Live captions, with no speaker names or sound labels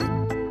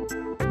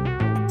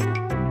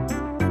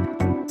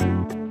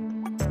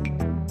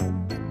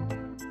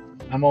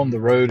I'm on the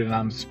road and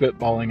I'm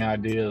spitballing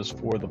ideas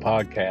for the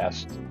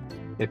podcast.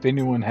 If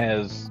anyone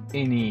has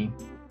any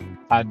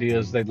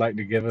ideas they'd like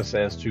to give us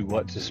as to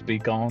what to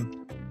speak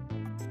on,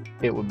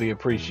 it would be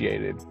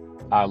appreciated.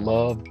 I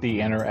love the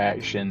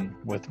interaction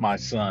with my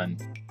son,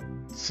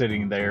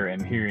 sitting there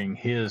and hearing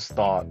his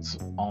thoughts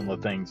on the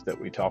things that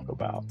we talk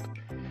about.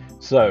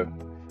 So,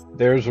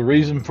 there's a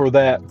reason for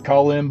that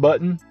call in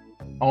button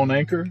on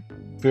Anchor.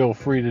 Feel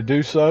free to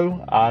do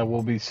so. I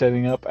will be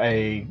setting up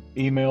a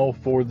email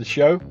for the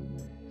show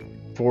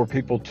for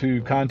people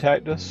to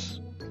contact us.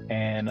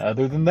 And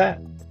other than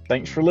that,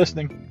 thanks for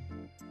listening.